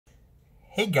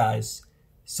Hey guys,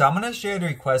 so I'm going to share the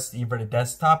request either the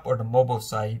desktop or the mobile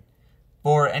site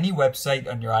for any website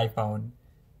on your iPhone.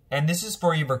 And this is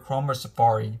for either Chrome or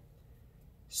Safari.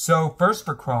 So first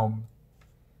for Chrome.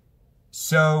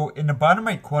 So in the bottom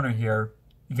right corner here,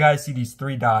 you guys see these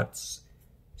three dots.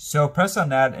 So press on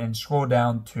that and scroll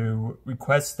down to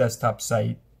Request Desktop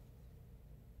Site.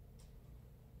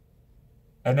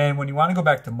 And then when you want to go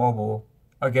back to mobile,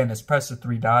 again, just press the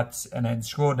three dots and then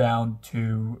scroll down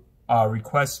to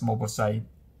Request Mobile Site.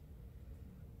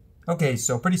 Okay,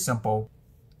 so pretty simple.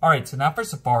 Alright, so now for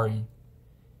Safari.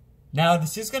 Now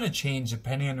this is going to change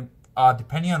depending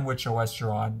on which OS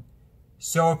you're on.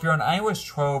 So if you're on iOS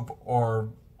 12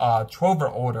 or 12 or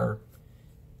older,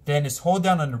 then just hold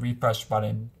down on the refresh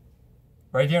button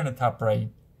right here in the top right.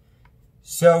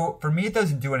 So for me it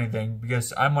doesn't do anything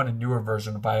because I'm on a newer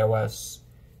version of iOS.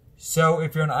 So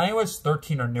if you're on iOS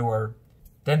 13 or newer,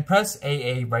 then press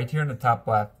AA right here in the top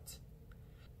left.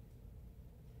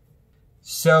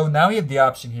 So now we have the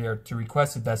option here to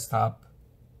request a desktop.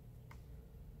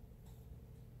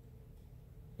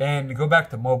 And to go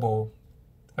back to mobile,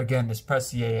 again, just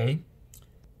press the AA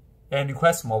and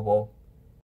request mobile.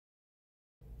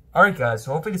 Alright guys,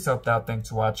 so hopefully this helped out. Thanks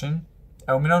for watching.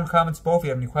 And let me know in the comments below if you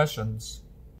have any questions.